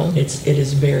 it's real. It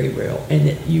is very real,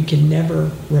 and you can never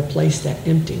replace that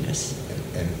emptiness.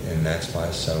 And that's why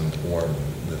it's so important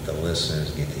that the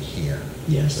listeners get to hear.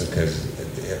 Yes. Because,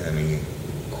 I mean,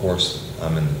 of course,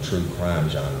 I'm in the true crime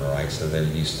genre, right? So they're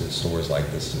used to stories like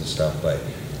this and stuff, but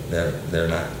they're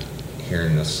not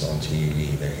hearing this on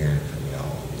TV. They're hearing it from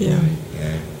y'all. Yeah.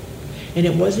 Yeah. And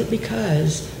it wasn't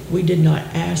because we did not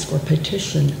ask or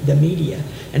petition the media.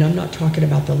 And I'm not talking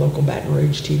about the local Baton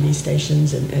Rouge TV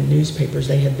stations and newspapers.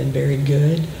 They have been very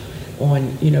good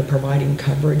on, you know, providing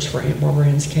coverage for Aunt Barbara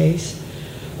Ann's case.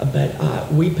 But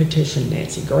we petitioned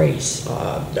Nancy Grace.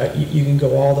 You can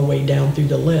go all the way down through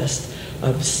the list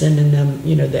of sending them,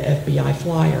 you know, the FBI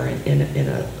flyer in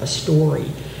a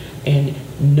story. And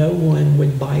no one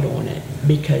would bite on it,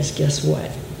 because guess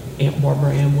what? Aunt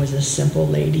Barbara Ann was a simple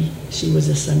lady. She was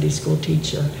a Sunday school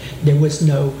teacher. There was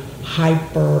no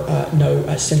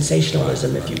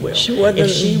sensationalism, if you will. If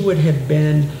she would have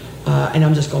been, and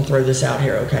I'm just going to throw this out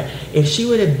here, okay? If she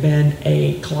would have been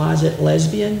a closet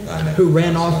lesbian who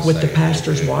ran off with the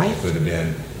pastor's wife, it would have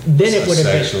been then it would have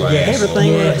been sexual yes, angle,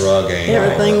 Everything or a was- drug angle.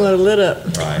 Everything would have lit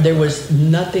up. Right. there was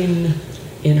nothing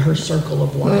in her circle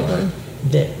of life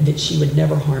that she would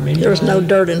never harm anybody. There was no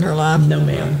dirt in her life. No,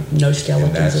 ma'am. No And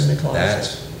skeletons in the closet.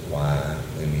 that's why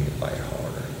we need to fight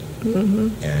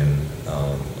harder. And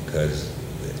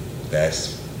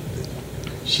because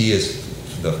she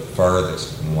is the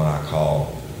furthest from what I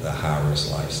call the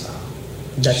high-risk lifestyle.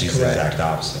 That's She's correct. the exact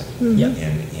opposite.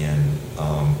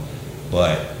 Yep.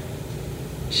 But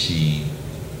she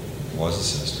was a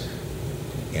sister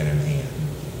and an aunt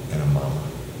and a mama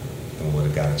and would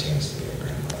have got a chance to be a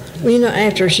grandmother. Well,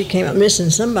 after she came up missing,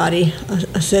 somebody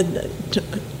I said that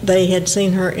they had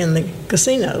seen her in the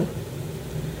casino.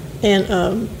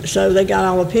 And so they got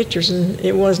all the pictures, and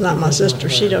it was not my sister.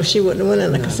 She wouldn't have went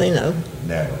in the casino.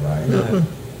 Never, right? No.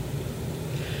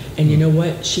 And you know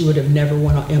what? She would have never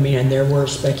went off. I mean, and there were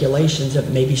speculations that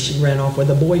maybe she ran off with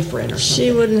a boyfriend or something.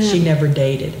 She wouldn't have. She never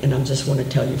dated. And I just want to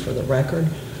tell you for the record,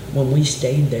 when we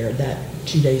stayed there that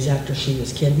 2 days after she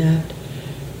was kidnapped,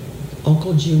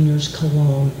 Uncle Junior's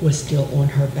cologne was still on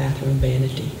her bathroom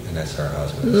vanity. And that's her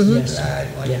husband. Yes, sir.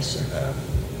 Died Yes, sir.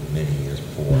 many years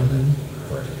before the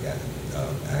horrific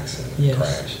accident, Yes.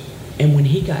 crash. And when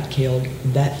he got killed,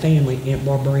 that family, Aunt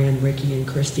Barbara Ann, Ricky, and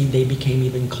Christy, they became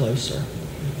even closer.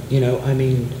 You know, I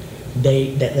mean,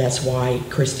 that's why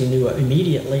Christy knew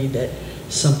immediately that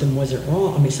something wasn't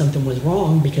wrong. I mean, something was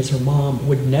wrong because her mom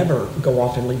would never go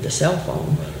off and leave the cell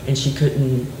phone, and she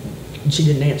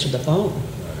didn't answer the phone.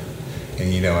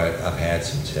 And I've had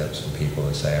some tips from people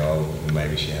that say, oh,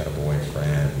 maybe she had a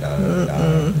boyfriend,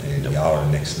 and y'all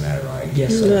are nixing that, right?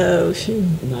 Yes, sir. No,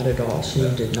 Not at all. She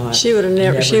did not. she would have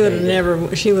never. She would have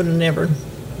dated. never.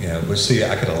 Yeah, but see,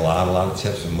 I get a lot of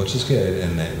tips, and which is good,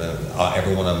 and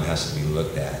every one of them has to be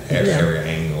looked at, every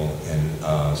angle,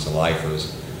 and so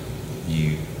lifers,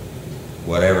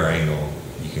 whatever angle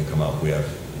you can come up with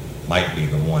might be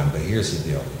the one, but here's the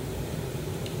deal.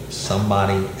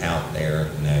 Somebody out there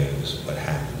knows what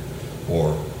happened,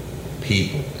 or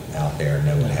people out there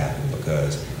know what happened,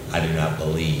 because I do not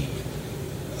believe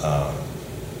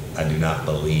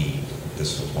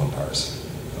this was one person,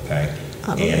 okay?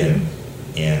 I believe.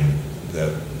 And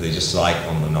they just like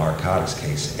on the narcotics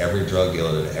case, every drug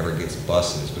dealer that ever gets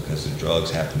busted is because the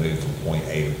drugs have to move from point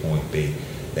A to point B.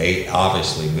 They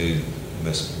obviously moved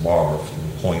Miss Barbara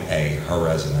from point A, her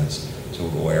residence, to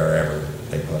wherever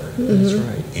they put her. That's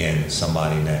right. And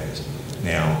somebody knows.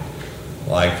 Now,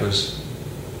 lifers,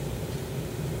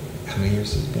 how many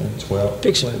years has it been? 12?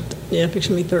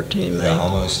 Fixing me 13 in May. Yeah,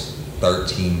 almost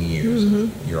 13 years.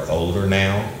 You're older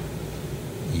now.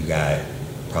 You got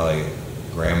probably a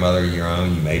grandmother of your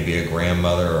own. You may be a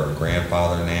grandmother or a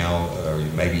grandfather now, or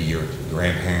maybe your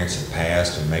grandparents have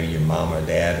passed, or maybe your mom or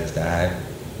dad has died.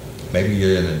 Maybe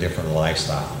you're in a different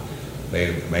lifestyle.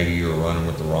 Maybe you were running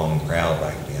with the wrong crowd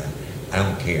back then. I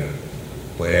don't care.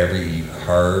 Whatever you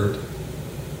heard,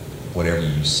 whatever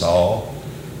you saw,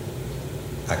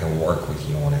 I can work with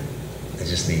you on it. I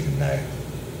just need to know,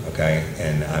 okay?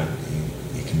 And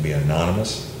it can be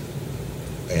anonymous,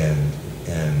 and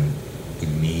we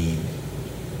need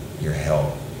your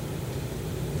help.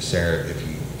 Sarah, if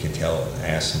you could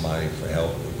ask somebody for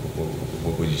help,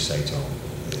 what would you say to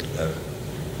them?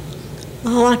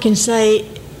 All I can say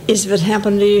is if it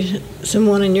happened to you,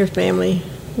 someone in your family,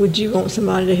 would you want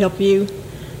somebody to help you?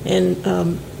 And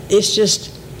it's just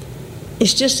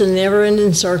a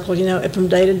never-ending circle, from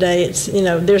day to day. It's,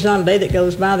 there's not a day that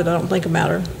goes by that I don't think about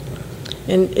her.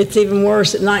 And it's even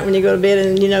worse at night when you go to bed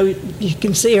and, you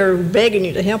can see her begging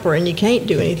you to help her and you can't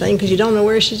do anything because you don't know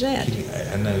where she's at.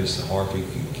 I know it's hard for you,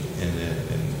 and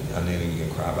I know you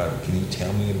can cry about it. Can you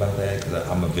tell me about that? Because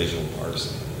I'm a visual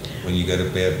person. When you go to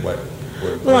bed, what?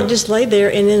 Well, I just lay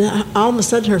there, and then all of a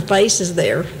sudden her face is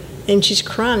there, and she's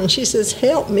crying, and she says,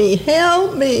 help me,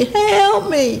 help me, help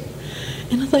me.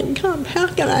 And I think, God, how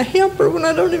can I help her when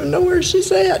I don't even know where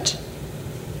she's at?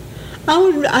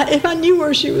 If I knew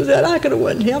where she was at, I could have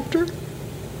went and helped her,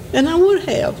 and I would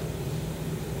have.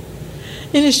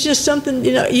 And it's just something,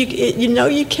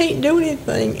 you can't do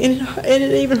anything, and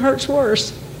it even hurts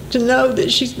worse to know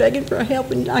that she's begging for help,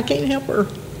 and I can't help her.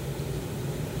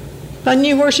 If I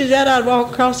knew where she's at, I'd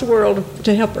walk across the world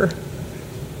to help her.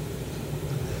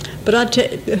 But I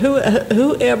tell you,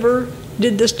 whoever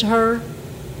did this to her,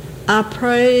 I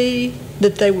pray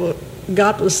that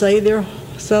God will save their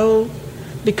soul,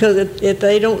 because if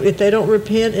they don't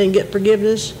repent and get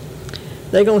forgiveness,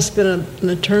 they're going to spend an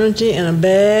eternity in a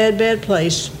bad, bad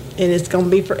place, and it's going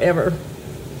to be forever.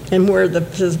 And where the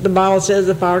Bible says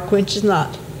the fire quenches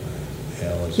not,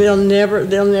 they'll never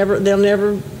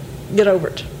get over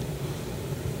it.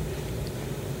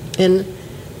 And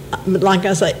like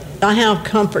I say, I have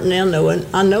comfort now knowing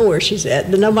I know where she's at,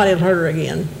 but nobody will hurt her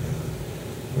again.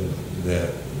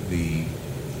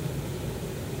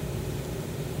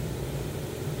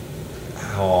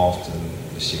 How often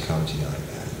does she come to you like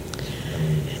that? I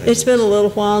mean, It's been a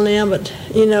little while now, but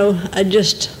I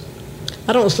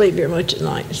don't sleep very much at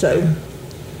night, so.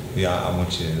 Yeah, I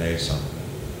want you to know something.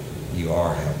 You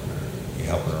are helping her. You're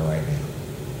helping her right now.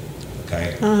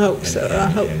 Okay? I hope so. I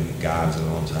hope. And God's an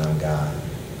on-time God,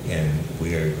 and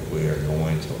we are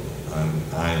going to.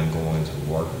 I am going to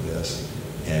work this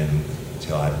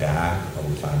until I die, or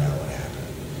we find out what happened.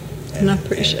 And I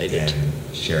appreciate it.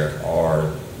 And Sheriff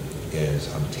R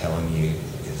is, I'm telling you,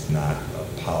 is not a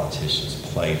politician's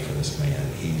play for this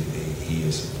man. He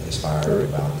is as fired up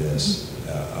about this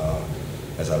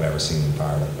as I've ever seen him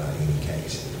fired up about any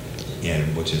case,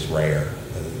 and which is rare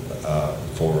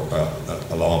for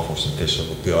a law enforcement official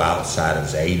to go outside of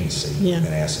his agency and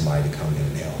ask somebody to come in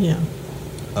and help. Yeah.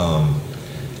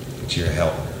 But you're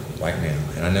helping her right now,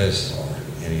 and I know this is hard.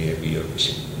 And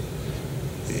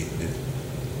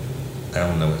I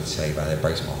don't know what to say about it. It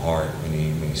breaks my heart when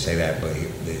you say that, but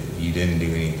you didn't do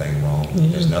anything wrong.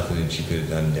 Mm-hmm. There's nothing that you could have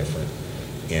done different,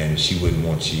 and she wouldn't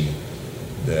want you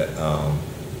to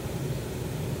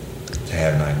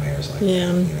have nightmares like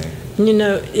that.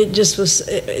 It just was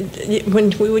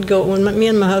when we would go, me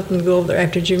and my husband would go over there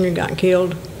after Junior got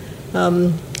killed.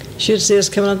 She'd see us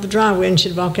coming up the driveway, and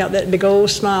she'd walk out, that big old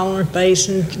smile on her face,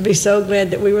 and be so glad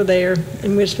that we were there.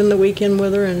 And we'd spend the weekend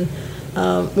with her, and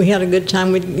we had a good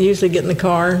time. We'd usually get in the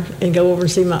car and go over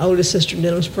and see my oldest sister in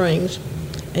Denham Springs,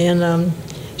 and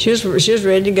she was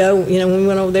ready to go. When we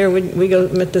went over there, we go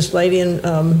met this lady in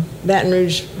Baton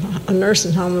Rouge, a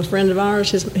nursing home, a friend of ours,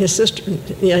 his sister.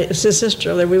 It's his sister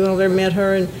over there. We went over there, and met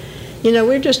her, and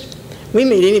we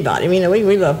meet anybody.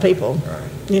 We love people. Right.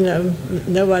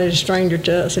 Nobody's a stranger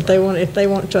to us. If they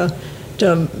want to,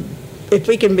 if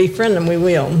we can befriend them, we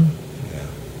will.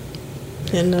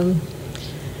 Yeah. And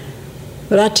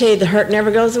but I tell you, the hurt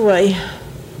never goes away. Yeah.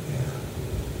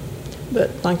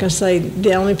 But like I say,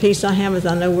 the only peace I have is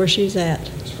I know where she's at,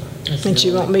 That's right. and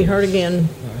she won't be hurt again.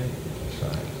 Right. That's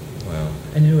right. Well.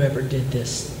 And whoever did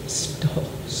this stole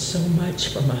so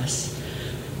much from us.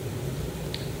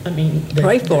 I mean,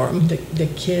 Pray for them. The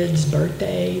kids'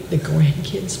 birthday, the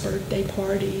grandkids' birthday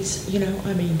parties.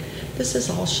 This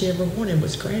is all she ever wanted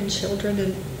was grandchildren,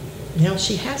 and now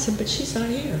she has them, but she's not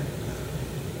here.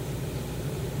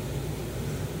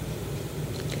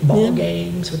 Ball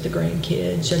games with the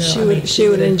grandkids. She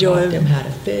would enjoy them how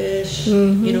to fish.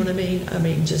 Mm-hmm. You know what I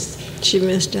mean? Just she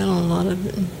missed out on a lot of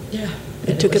it. Yeah,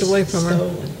 They took it away from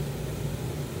her.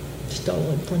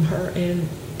 Stolen from her, and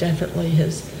definitely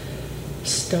has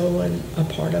stolen a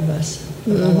part of us,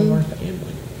 of all of our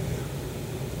family.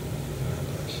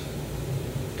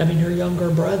 Her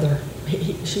younger brother,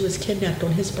 she was kidnapped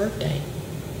on his birthday.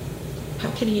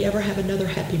 How can he ever have another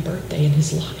happy birthday in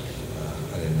his life?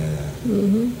 I didn't know that.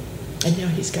 Mm-hmm. And now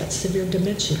he's got severe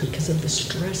dementia because of the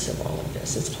stress of all of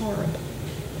this. It's horrible.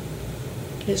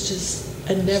 It's just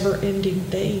a never-ending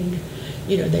thing.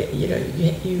 You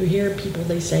hear people,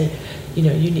 they say, you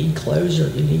need closure,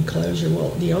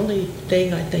 Well, the only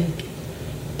thing I think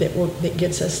that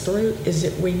gets us through is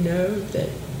that we know that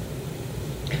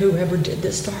whoever did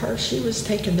this to her, she was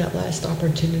taking that last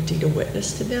opportunity to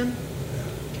witness to them,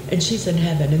 and she's in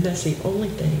heaven, and that's the only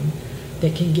thing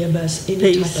that can give us any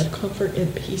peace. type of comfort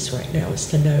and peace right now, is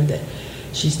to know that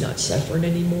she's not suffering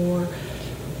anymore.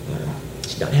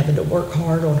 She's not having to work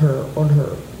hard on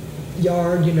her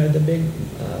yard, the big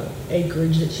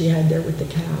acreage that she had there with the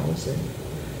cows, and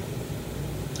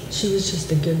she was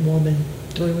just a good woman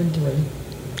through and through.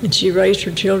 And she raised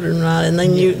her children right, and they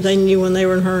knew when they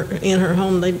were in her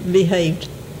home, they behaved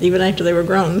even after they were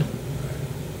grown.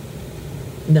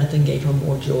 Nothing gave her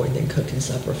more joy than cooking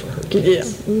supper for her kids.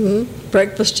 Yeah, mm-hmm.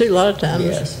 Breakfast too. A lot of times.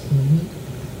 Yes.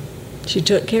 Mm-hmm. She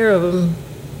took care of them.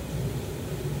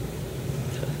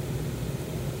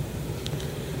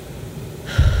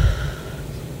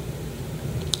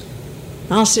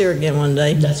 I'll see her again one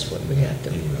day. That's what we have to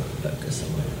focus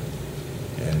on.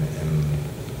 And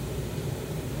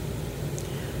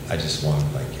I just want to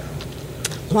thank y'all.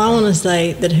 Well, I want to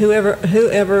say that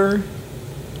whoever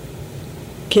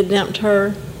kidnapped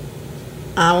her,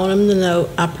 I want them to know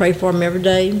I pray for them every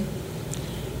day,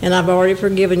 and I've already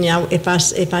forgiven you. If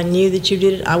I knew that you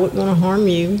did it, I wouldn't want to harm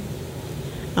you.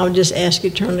 I would just ask you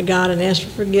to turn to God and ask for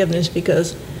forgiveness,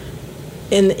 because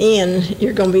in the end,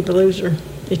 you're going to be the loser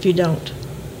if you don't.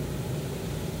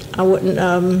 I wouldn't.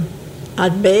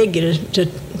 I'd beg you to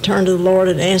turn to the Lord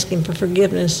and ask Him for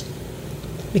forgiveness,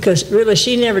 Because really,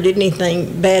 she never did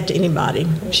anything bad to anybody.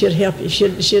 She'd help you.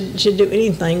 She'd do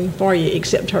anything for you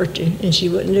except hurt you, and she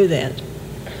wouldn't do that.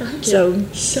 I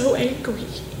get so angry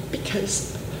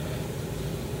because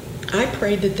I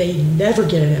pray that they never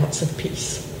get an ounce of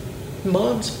peace.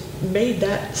 Mom's made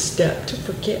that step to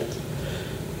forgive.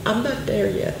 I'm not there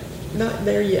yet. Not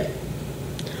there yet.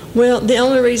 Well, the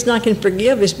only reason I can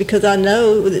forgive is because I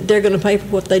know that they're going to pay for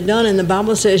what they've done, and the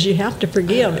Bible says you have to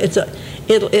forgive.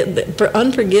 For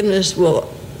unforgiveness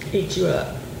will eat you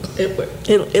up.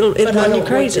 It'll run you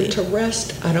crazy. I don't want them to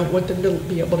rest. I don't want them to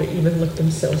be able to even look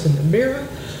themselves in the mirror.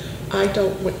 I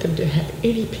don't want them to have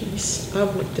any peace. I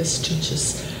want this to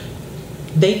just.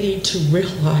 They need to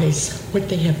realize what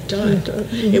they have done.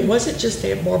 Mm-hmm. It wasn't just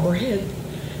Aunt Barbara Ann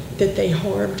that they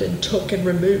harmed and took and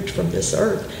removed from this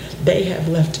earth. They have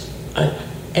left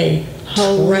a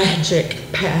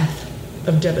tragic path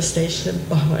of devastation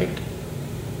behind.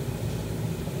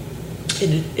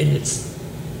 And it's...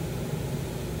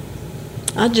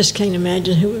 I just can't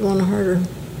imagine who would want to hurt her.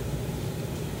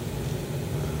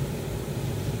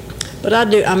 But I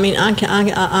do. I mean,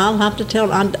 I'll have to tell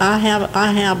them.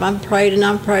 I've prayed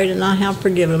and I have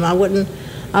forgiven them.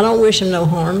 I don't wish them no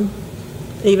harm,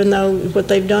 even though what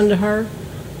they've done to her.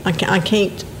 I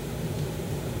can't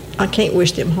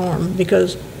wish them harm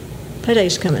because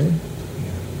payday's coming,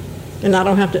 and I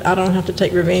don't have to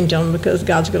take revenge on them because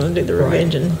God's going to do the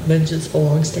revenging. Right. Vengeance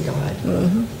belongs to God.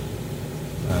 Mm-hmm.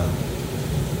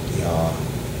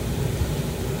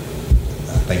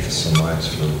 Thank you so much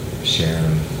for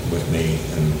sharing with me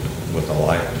and with the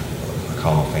I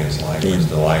call them fans lifers,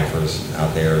 the lifers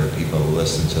out there, the people who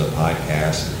listen to the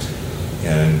podcast.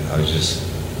 And I was just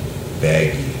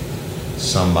beg you,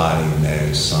 somebody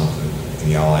knows something.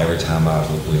 And y'all, every time I've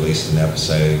released an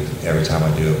episode, every time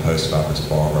I do a post about Miss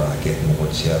Barbara, I get more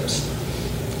tips.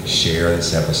 Share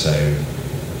this episode.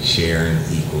 Sharing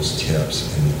equals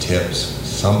tips. And the tips,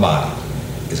 somebody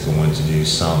is going to do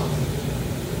something.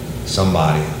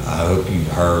 Somebody, I hope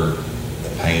you've heard the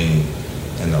pain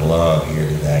and the love here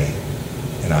today.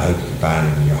 And I hope you find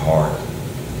it in your heart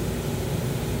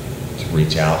to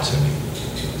reach out to me.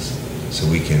 So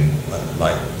we can,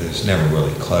 there's never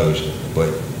really closure, but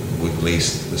at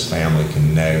least this family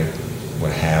can know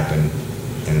what happened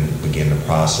and begin to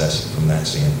process it from that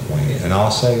standpoint. And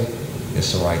also,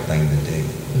 it's the right thing to do.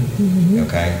 Mm-hmm.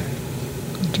 Okay?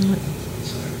 That's right.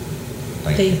 So,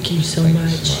 thank you so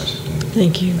much.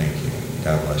 Thank you. Thank you.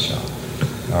 God bless y'all.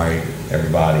 All right,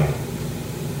 everybody.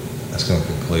 That's going to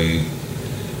conclude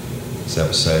this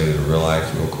episode of Real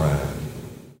Life, Real Crime.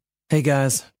 Hey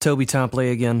guys, Toby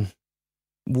Tompley again.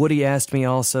 Woody asked me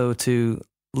also to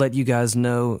let you guys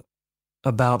know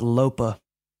about LOPA.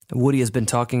 Woody has been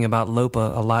talking about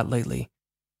LOPA a lot lately.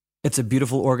 It's a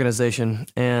beautiful organization,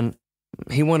 and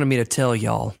he wanted me to tell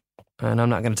y'all, and I'm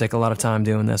not going to take a lot of time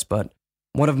doing this, but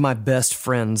one of my best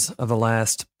friends of the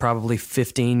last probably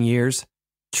 15 years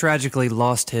tragically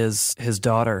lost his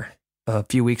daughter a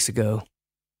few weeks ago.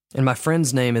 And my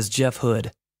friend's name is Jeff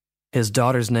Hood. His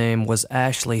daughter's name was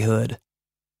Ashley Hood.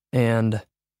 And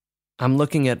I'm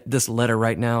looking at this letter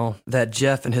right now that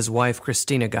Jeff and his wife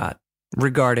Christina got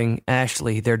regarding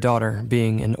Ashley, their daughter,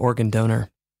 being an organ donor.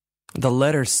 The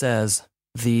letter says,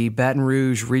 the Baton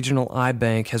Rouge Regional Eye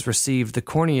Bank has received the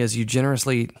corneas you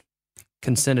generously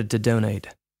consented to donate.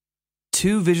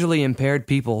 2 visually impaired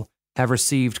people have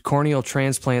received corneal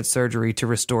transplant surgery to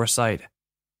restore sight.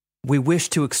 We wish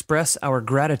to express our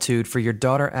gratitude for your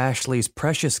daughter Ashley's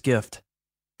precious gift.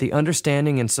 The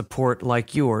understanding and support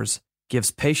like yours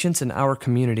gives patients in our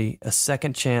community a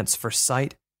second chance for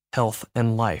sight, health,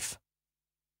 and life.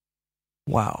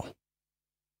 Wow.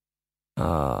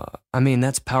 I mean,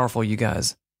 that's powerful, you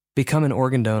guys. Become an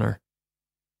organ donor.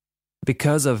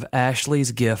 Because of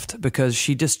Ashley's gift, because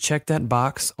she just checked that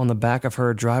box on the back of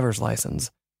her driver's license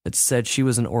that said she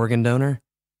was an organ donor,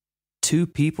 2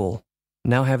 people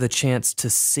now have the chance to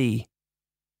see.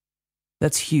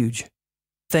 That's huge.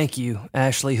 Thank you,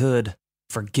 Ashley Hood,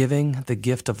 for giving the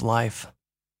gift of life.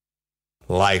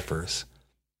 Lifers,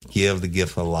 give the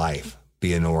gift of life.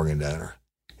 Be an organ donor.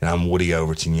 And I'm Woody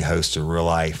Overton, your host of Real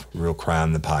Life, Real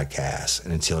Crime, the podcast.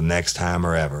 And until next time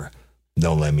or ever,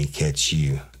 don't let me catch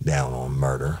you down on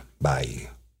Murder by You.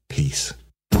 Peace.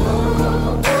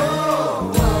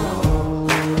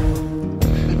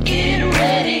 Get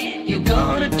ready, you're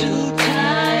gonna do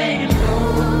time.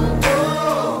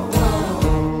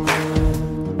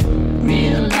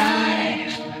 Real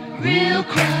life, real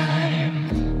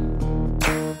crime.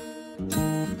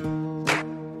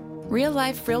 Real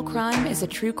Life, Real Crime is a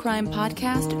true crime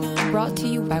podcast brought to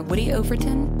you by Woody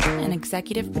Overton and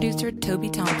executive producer Toby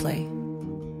Tompley.